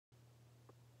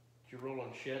Get you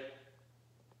rolling shit.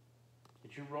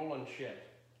 Get you rolling shit.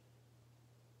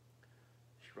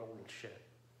 She's rolling shit.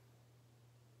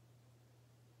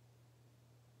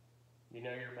 You know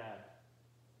you're bad.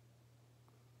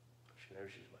 She knows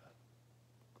she's bad.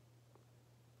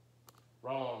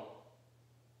 Wrong.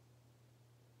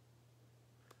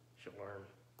 She'll learn.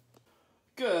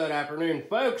 Good afternoon,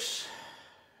 folks.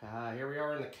 Here we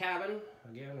are in the cabin.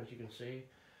 Again, as you can see,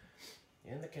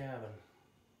 in the cabin.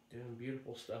 Doing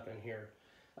beautiful stuff in here.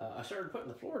 I started putting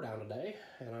the floor down today,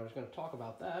 and I was going to talk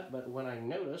about that, but when I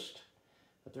noticed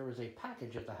that there was a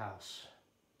package at the house,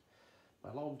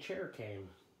 my log chair came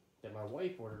that my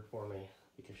wife ordered for me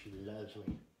because she loves me.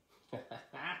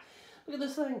 Look at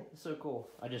this thing. It's so cool.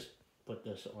 I just put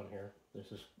this on here.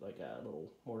 This is like a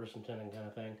little mortise and tenon kind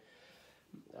of thing.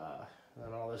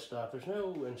 And all this stuff. There's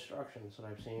no instructions that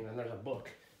I've seen, and there's a book.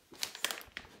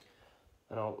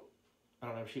 I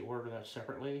don't know if she ordered that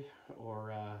separately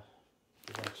or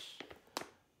that's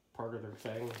part of their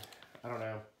thing. I don't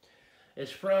know.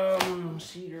 It's from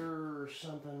Cedar or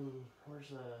something. Where's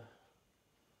the...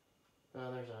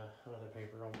 Oh, there's another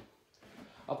paper.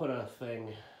 I'll put a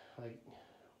thing, like,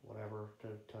 whatever, to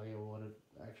tell you what it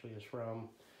actually is from.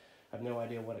 I have no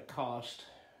idea what it cost.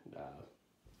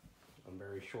 I'm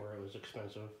very sure it was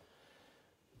expensive.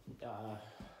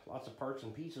 Lots of parts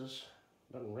and pieces.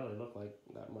 Doesn't really look like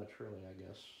that much, really, I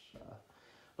guess.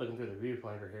 Looking through the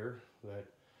viewfinder here, but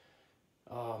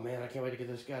oh man, I can't wait to get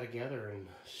this guy together and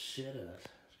sit in it.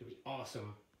 It's gonna be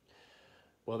awesome.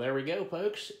 Well, there we go,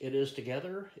 folks. It is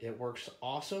together. It works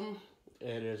awesome.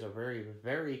 It is a very,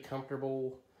 very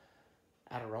comfortable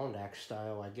Adirondack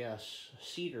style, I guess,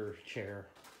 cedar chair.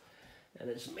 And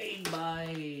it's made by,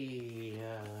 I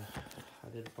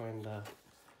did find the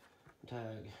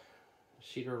tag,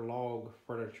 Cedar Log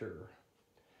Furniture.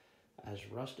 As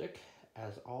rustic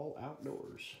as all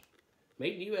outdoors.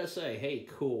 Made in USA. Hey,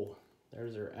 cool.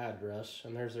 There's their address,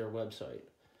 and there's their website.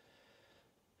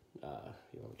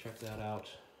 You want to check that out.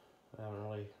 I haven't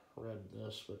really read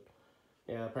this, but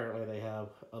yeah, apparently they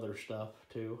have other stuff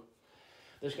too.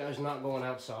 This guy's not going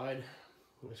outside.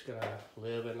 It's going to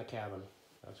live in the cabin.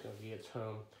 That's going to be its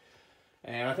home.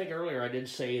 And I think earlier I did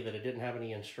say that it didn't have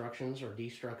any instructions or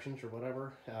destructions or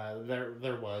whatever.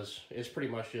 There was. It's pretty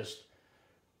much just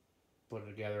put it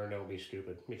together and don't be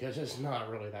stupid, because it's not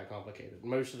really that complicated.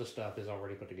 Most of the stuff is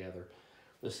already put together.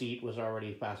 The seat was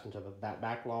already fastened to that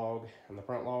back log and the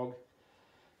front log,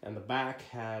 and the back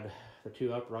had the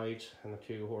two uprights and the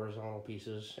two horizontal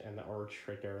pieces and the arch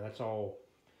right there. That's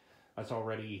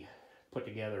already put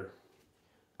together.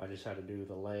 I just had to do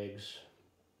the legs,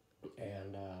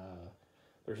 and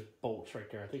there's bolts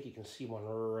right there. I think you can see one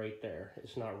right there.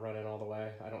 It's not running all the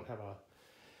way. I don't have a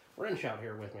wrench out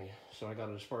here with me, so I got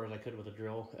it as far as I could with a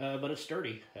drill, but it's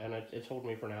sturdy, and it's holding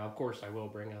me for now. Of course, I will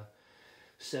bring a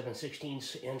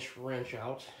 7/16" wrench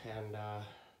out, and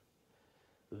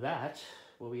that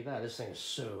will be that. This thing is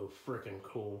so freaking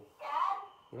cool.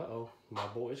 Uh-oh, my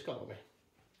boy's calling me.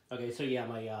 Okay, so yeah,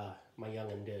 my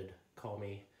youngin' did call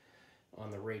me on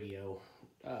the radio.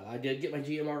 I did get my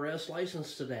GMRS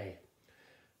license today.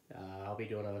 I'll be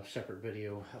doing a separate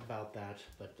video about that,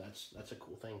 but that's a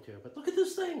cool thing too. But look at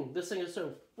this thing. This thing is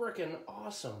so freaking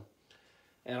awesome.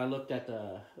 And I looked at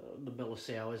the bill of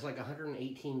sale. It's like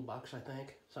 118 bucks, I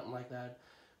think, something like that,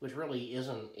 which really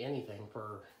isn't anything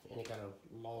for any kind of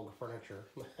log furniture.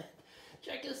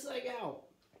 Check this thing out.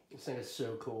 This thing is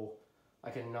so cool.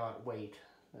 I cannot wait.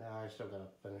 I still gotta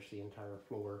finish the entire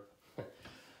floor. I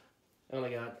only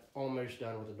got almost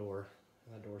done with the door.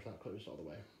 That door's not closed all the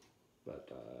way.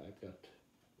 But I've got,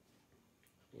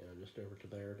 you know, just over to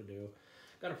there to do.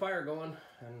 Got a fire going,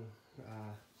 and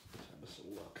let's have us a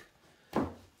look.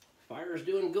 Fire's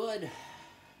doing good.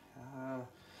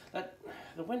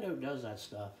 The window does that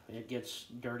stuff. It gets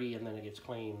dirty and then it gets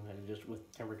clean, and just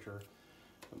with temperature,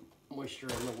 moisture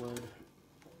in the wood.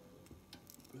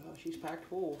 Oh, she's packed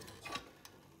full.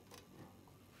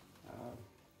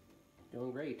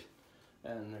 Doing great.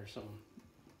 And there's some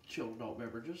chilled adult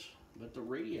beverages. But the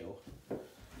radio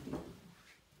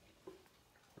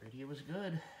was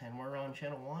good, and we're on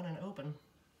channel 1 and open,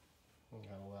 you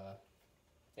know,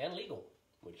 and legal,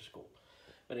 which is cool.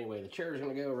 But anyway, the chair is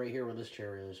going to go right here where this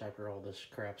chair is after all this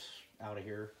crap's out of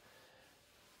here.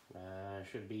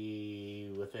 Should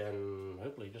be within,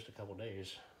 hopefully, just a couple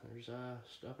days. There's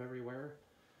stuff everywhere.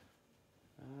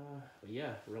 But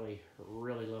yeah, really,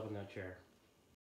 really loving that chair.